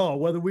thought it all,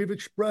 whether we've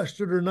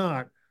expressed it or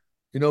not.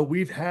 You know,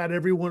 we've had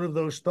every one of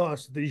those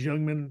thoughts that these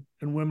young men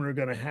and women are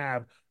going to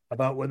have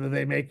about whether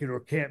they make it or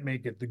can't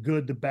make it, the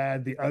good, the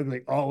bad, the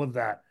ugly, all of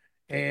that.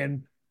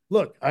 And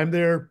look, I'm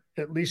there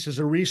at least as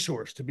a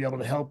resource to be able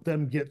to help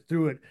them get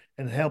through it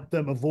and help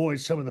them avoid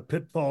some of the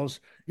pitfalls,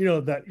 you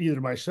know, that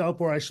either myself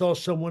or I saw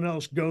someone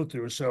else go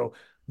through. So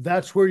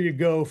that's where you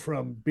go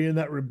from being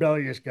that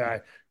rebellious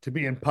guy to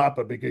being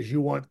Papa, because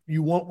you want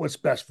what's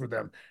best for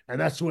them. And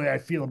that's the way I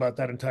feel about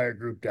that entire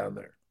group down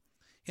there.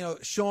 You know,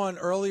 Shawn,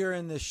 earlier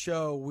in this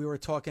show, we were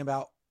talking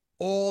about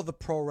all the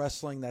pro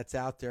wrestling that's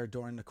out there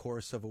during the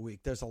course of a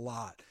week. There's a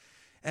lot.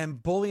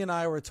 And Bully and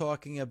I were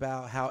talking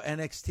about how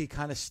NXT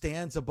kind of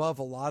stands above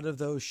a lot of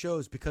those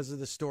shows because of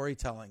the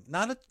storytelling.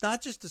 Not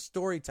just the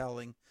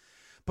storytelling,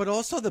 but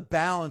also the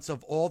balance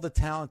of all the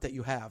talent that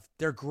you have.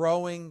 They're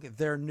growing,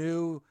 they're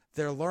new,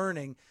 they're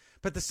learning.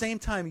 But at the same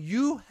time,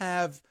 you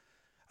have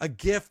a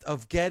gift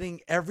of getting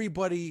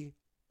everybody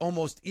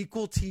almost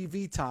equal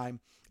TV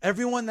time.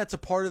 Everyone that's a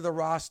part of the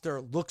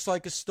roster looks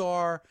like a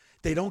star.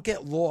 They don't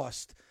get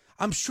lost.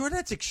 I'm sure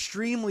that's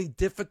extremely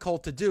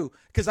difficult to do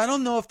because I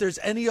don't know if there's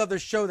any other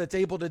show that's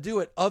able to do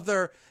it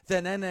other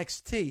than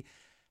NXT.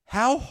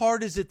 How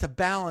hard is it to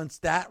balance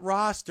that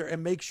roster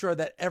and make sure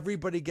that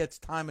everybody gets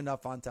time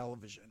enough on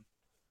television?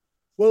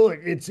 Well, look,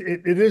 it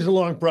is a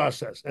long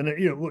process, and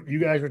you know, look, you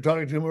guys were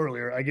talking to him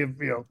earlier. I give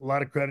a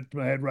lot of credit to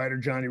my head writer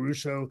Johnny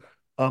Russo,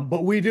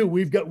 but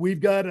we've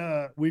got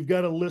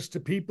a list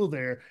of people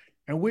there.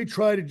 And we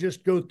try to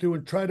just go through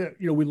and try to,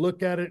 we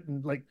look at it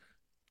and like,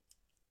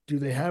 do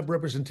they have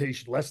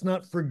representation? Let's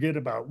not forget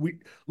about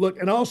look.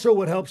 And also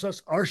what helps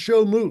us, our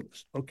show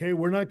moves. Okay.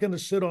 We're not going to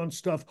sit on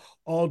stuff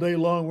all day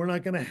long. We're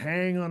not going to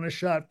hang on a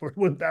shot for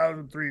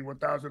 1003,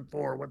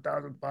 1004,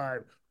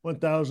 1005,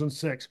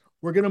 1006.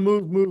 We're going to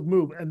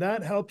move. And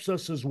that helps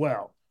us as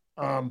well.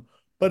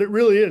 But it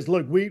really is.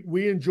 Look,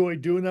 we enjoy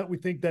doing that. We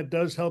think that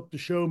does help the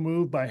show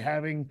move by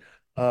having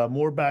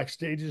more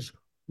backstages.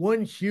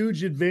 One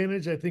huge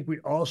advantage I think we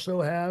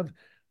also have,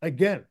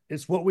 again,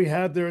 it's what we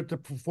have there at the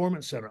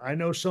Performance Center. I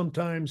know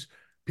sometimes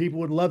people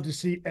would love to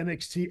see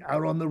NXT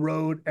out on the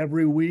road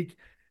every week.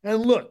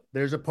 And look,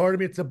 there's a part of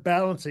me, it's a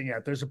balancing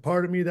act. There's a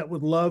part of me that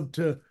would love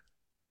to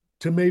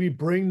maybe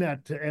bring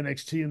that to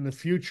NXT in the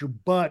future.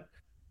 But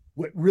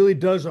what really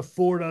does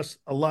afford us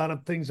a lot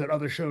of things that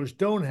other shows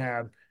don't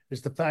have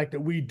is the fact that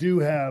we do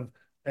have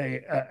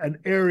an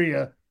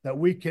area that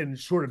we can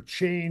sort of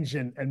change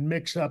and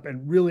mix up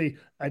and really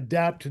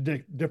adapt to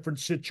different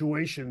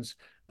situations.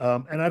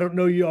 And I don't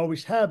know you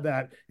always have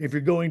that if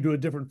you're going to a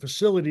different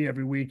facility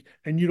every week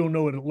and you don't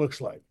know what it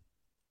looks like.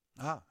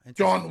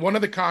 John, one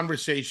of the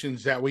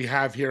conversations that we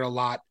have here a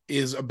lot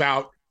is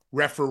about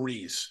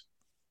referees.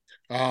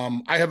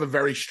 I have a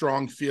very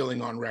strong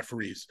feeling on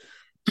referees.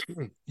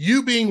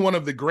 You being one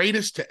of the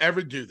greatest to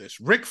ever do this,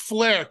 Ric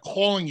Flair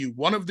calling you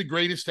one of the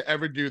greatest to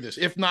ever do this,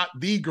 if not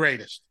the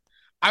greatest.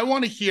 I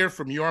want to hear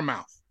from your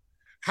mouth.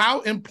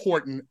 How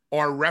important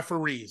are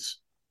referees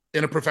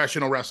in a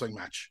professional wrestling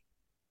match?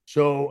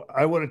 So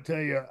I want to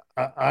tell you,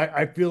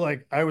 I feel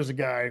like I was a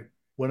guy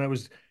when I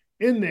was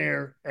in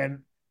there, and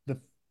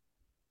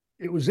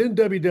it was in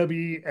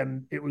WWE,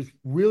 and it was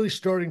really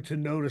starting to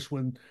notice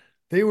when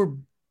they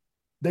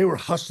were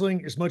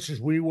hustling as much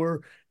as we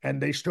were,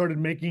 and they started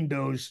making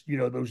those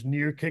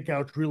near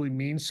kickouts really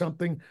mean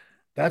something.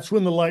 That's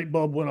when the light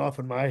bulb went off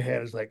in my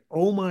head. It's like,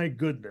 oh my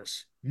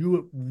goodness,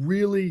 you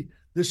really,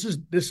 this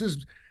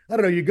is, I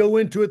don't know, you go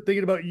into it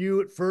thinking about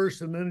you at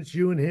first, and then it's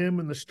you and him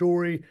and the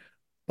story.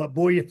 But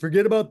boy, you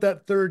forget about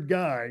that third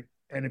guy.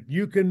 And if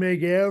you can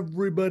make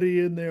everybody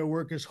in there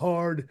work as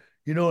hard,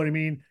 you know what I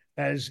mean,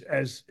 as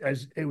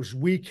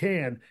we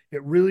can,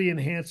 it really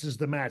enhances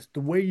the match.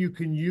 The way you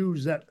can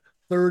use that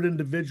third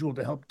individual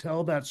to help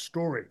tell that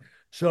story.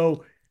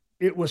 So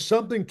it was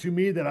something to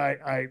me that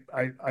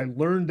I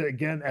learned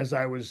again as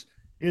I was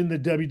in the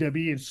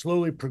WWE and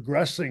slowly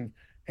progressing.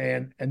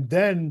 And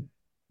then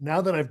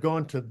now that I've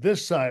gone to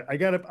this side,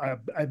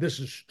 this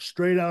is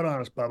straight out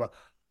honest, Bubba.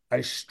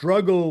 I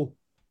struggle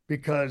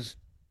because,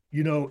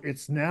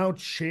 it's now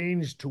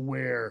changed to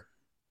where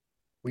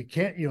we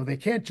can't, they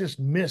can't just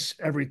miss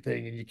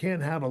everything. And you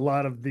can't have a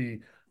lot of the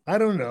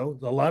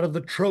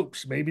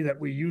tropes maybe that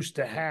we used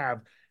to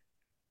have.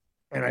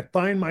 And I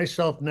find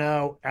myself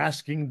now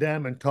asking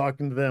them and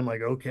talking to them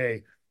like,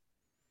 okay,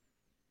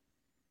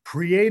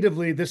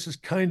 creatively, this is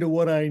kind of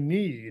what I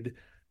need.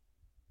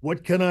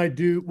 What can I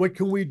do? What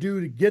can we do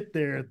to get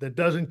there that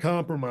doesn't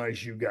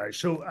compromise you guys?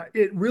 So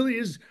it really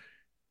is,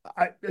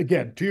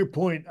 again, to your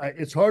point,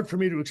 it's hard for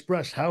me to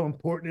express how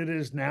important it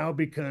is now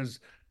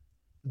because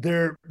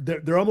they're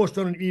almost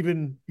on an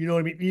even,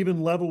 even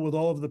level with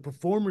all of the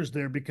performers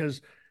there,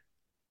 because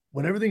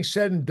when everything's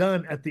said and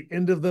done at the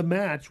end of the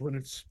match, when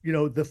it's,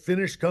 the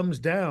finish comes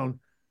down,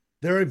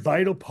 they're a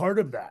vital part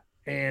of that.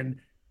 And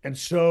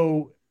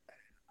so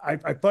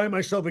I find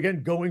myself,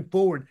 again, going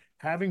forward,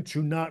 having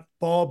to not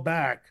fall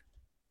back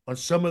on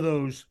some of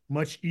those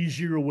much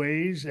easier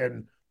ways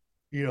and,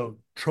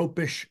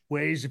 tropish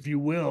ways, if you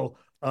will,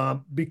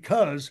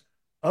 because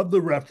of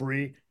the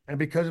referee and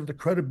because of the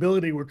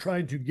credibility we're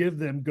trying to give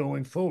them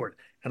going forward.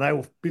 And I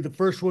will be the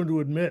first one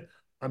to admit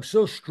I'm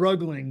still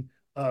struggling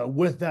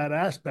with that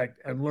aspect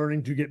and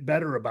learning to get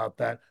better about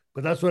that.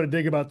 But that's what I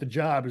dig about the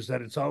job, is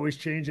that it's always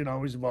changing,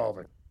 always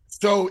evolving.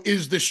 So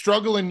is the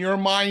struggle in your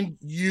mind,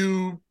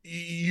 the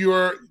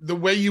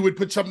way you would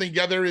put something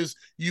together is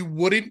you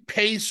wouldn't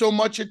pay so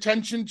much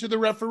attention to the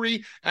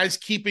referee as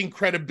keeping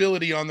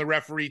credibility on the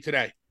referee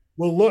today?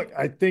 Well, look,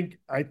 I think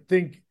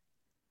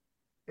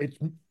it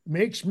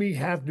makes me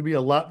have to be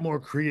a lot more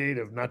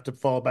creative, not to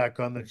fall back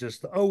on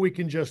we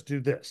can just do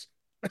this.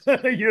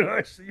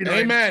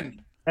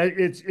 Amen.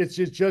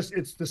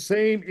 It's the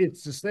same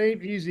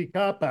easy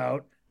cop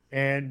out.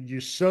 And you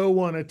so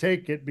want to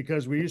take it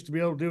because we used to be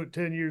able to do it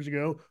 10 years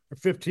ago or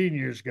 15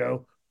 years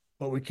ago,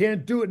 but we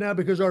can't do it now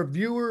because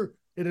it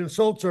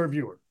insults our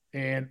viewer.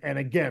 And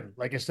again,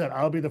 like I said,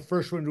 I'll be the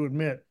first one to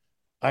admit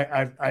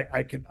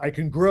I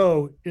can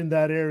grow in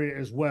that area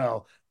as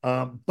well.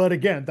 But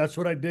again, that's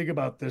what I dig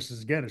about this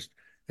is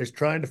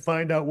trying to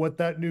find out what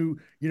that new,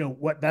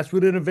 that's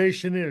what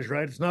innovation is,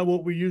 right? It's not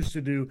what we used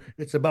to do.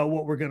 It's about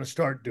what we're going to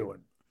start doing.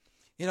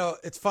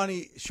 It's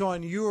funny,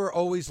 Shawn, you were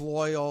always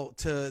loyal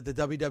to the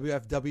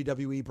WWF,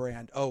 WWE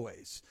brand,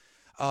 always.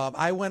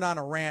 I went on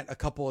a rant a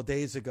couple of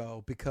days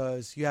ago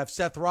because you have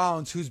Seth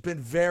Rollins, who's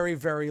been very,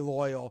 very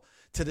loyal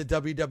to the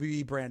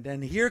WWE brand.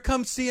 And here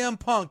comes CM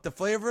Punk, the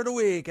flavor of the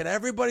week. And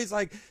everybody's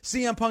like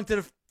CM Punk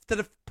to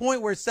the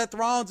point where Seth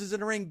Rollins is in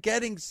the ring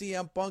getting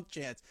CM Punk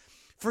chants.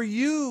 For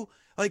you,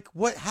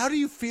 how do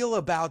you feel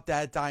about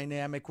that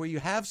dynamic where you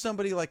have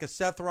somebody like a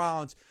Seth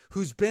Rollins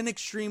who's been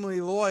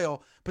extremely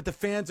loyal, but the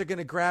fans are going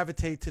to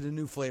gravitate to the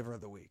new flavor of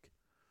the week?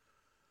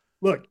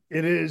 Look,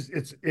 it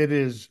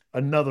is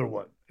another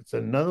one. It's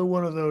another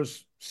one of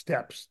those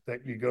steps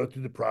that you go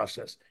through the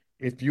process.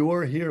 If you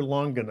are here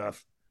long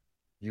enough,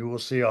 you will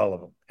see all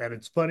of them. And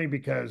it's funny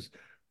because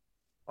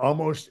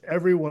almost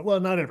everyone, well,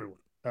 not everyone.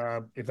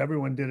 If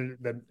everyone did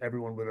it, then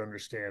everyone would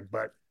understand.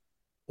 But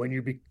when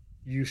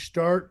you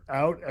start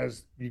out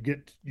as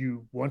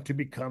you want to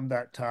become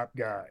that top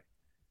guy,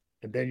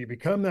 and then you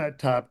become that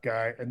top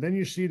guy, and then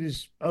you see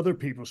these other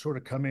people sort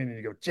of come in and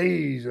you go,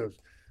 geez, those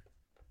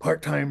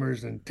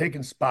part-timers and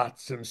taking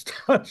spots and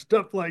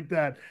stuff like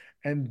that.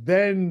 And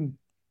then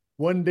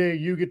one day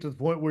you get to the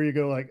point where you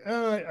go like,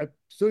 I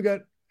still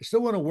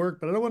want to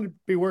work, but I don't want to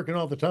be working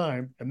all the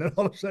time. And then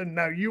all of a sudden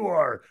now you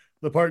are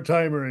the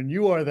part-timer and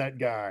you are that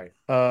guy.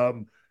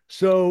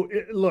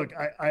 Look,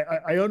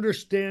 I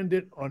understand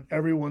it on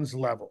everyone's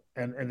level.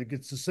 And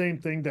it's the same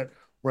thing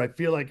where I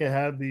feel like I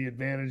have the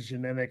advantage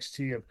in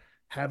NXT of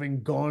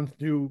having gone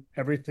through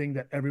everything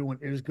that everyone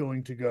is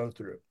going to go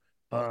through.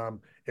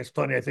 It's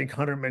funny. I think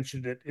Hunter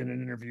mentioned it in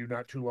an interview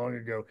not too long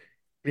ago.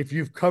 If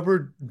you've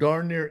covered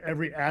darn near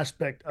every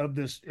aspect of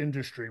this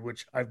industry,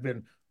 which I've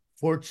been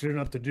fortunate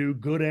enough to do,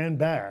 good and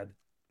bad,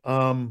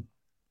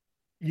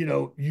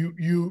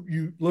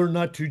 you learn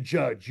not to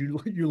judge.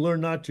 You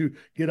learn not to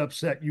get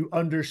upset. You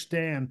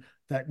understand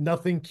that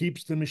nothing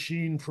keeps the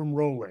machine from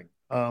rolling.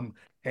 And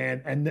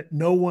that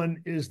no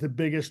one is the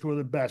biggest or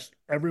the best.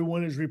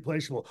 Everyone is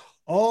replaceable.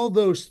 All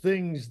those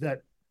things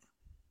that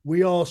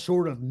we all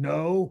sort of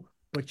know,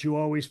 but you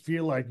always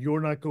feel like you're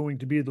not going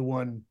to be the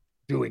one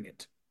doing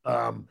it.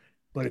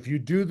 But if you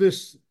do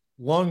this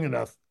long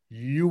enough,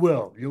 you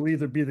will. You'll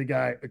either be the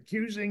guy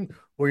accusing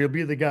or you'll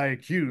be the guy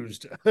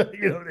accused.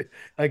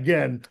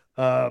 Again,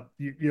 that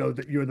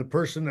you're the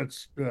person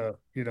that's,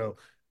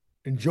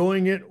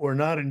 enjoying it or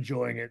not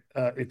enjoying it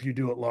if you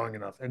do it long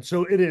enough. And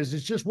so it's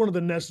just one of the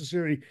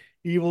necessary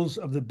evils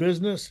of the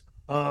business.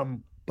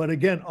 But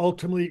again,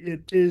 ultimately,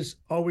 it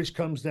always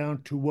comes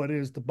down to what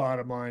is the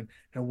bottom line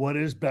and what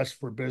is best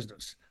for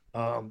business.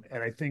 And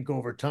I think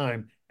over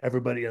time,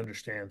 everybody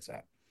understands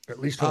that, at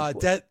least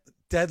hopefully.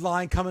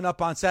 Deadline coming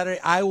up on Saturday.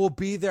 I will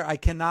be there. I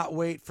cannot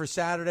wait for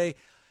Saturday.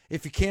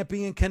 If you can't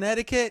be in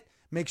Connecticut,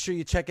 make sure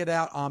you check it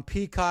out on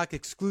Peacock,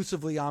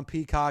 exclusively on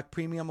Peacock,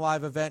 premium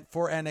live event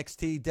for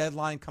NXT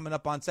Deadline coming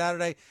up on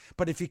Saturday.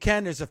 But if you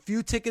can, there's a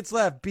few tickets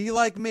left. Be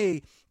like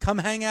me. Come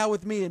hang out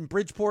with me in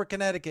Bridgeport,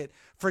 Connecticut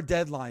for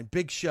Deadline.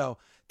 Big show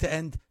to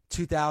end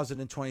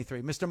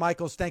 2023. Mr.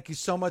 Michaels, thank you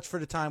so much for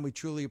the time. We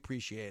truly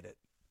appreciate it.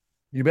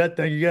 You bet.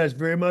 Thank you guys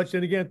very much.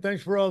 And again,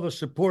 thanks for all the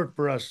support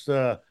for us,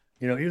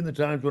 even the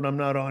times when I'm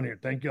not on here.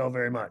 Thank you all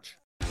very much.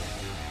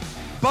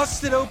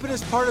 Busted Open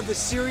is part of the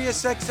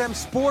SiriusXM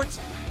Sports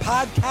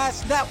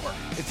Podcast Network.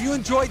 If you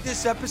enjoyed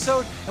this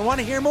episode and want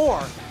to hear more,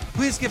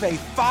 please give a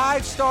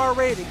 5-star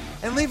rating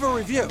and leave a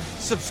review.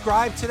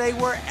 Subscribe today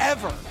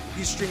wherever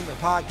you stream your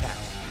podcast.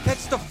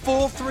 Catch the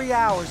full 3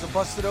 hours of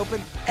Busted Open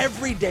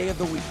every day of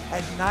the week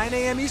at 9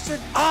 a.m.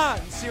 Eastern on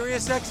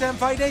SiriusXM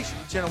Fight Nation,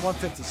 channel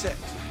 156.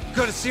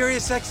 Go to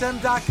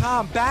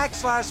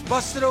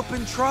SiriusXM.com/Busted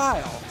Open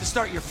Trial to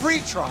start your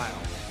free trial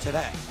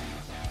today.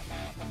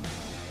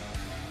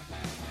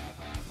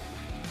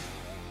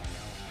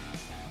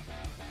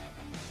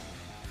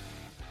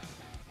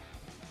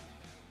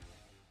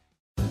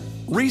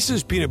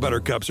 Reese's peanut butter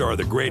cups are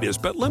the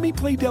greatest, but let me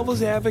play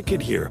devil's advocate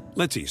here.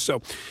 Let's see.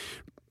 So,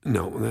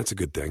 no, that's a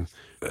good thing.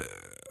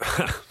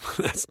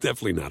 That's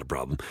definitely not a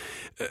problem.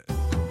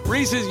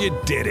 Reese's, you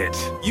did it.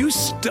 You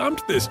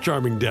stumped this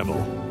charming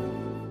devil.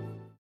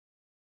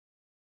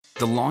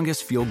 The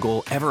longest field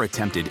goal ever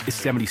attempted is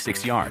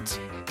 76 yards.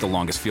 The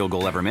longest field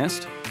goal ever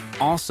missed?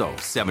 Also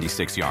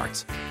 76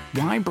 yards.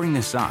 Why bring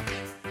this up?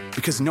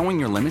 Because knowing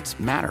your limits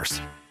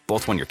matters,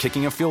 both when you're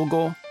kicking a field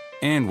goal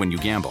and when you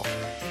gamble.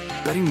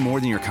 Betting more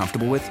than you're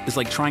comfortable with is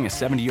like trying a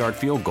 70-yard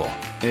field goal.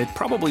 It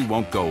probably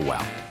won't go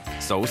well.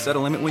 So set a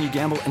limit when you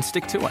gamble and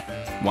stick to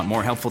it. Want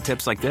more helpful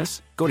tips like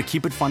this? Go to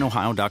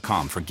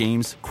keepitfunohio.com for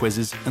games,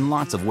 quizzes, and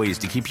lots of ways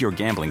to keep your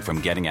gambling from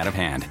getting out of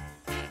hand.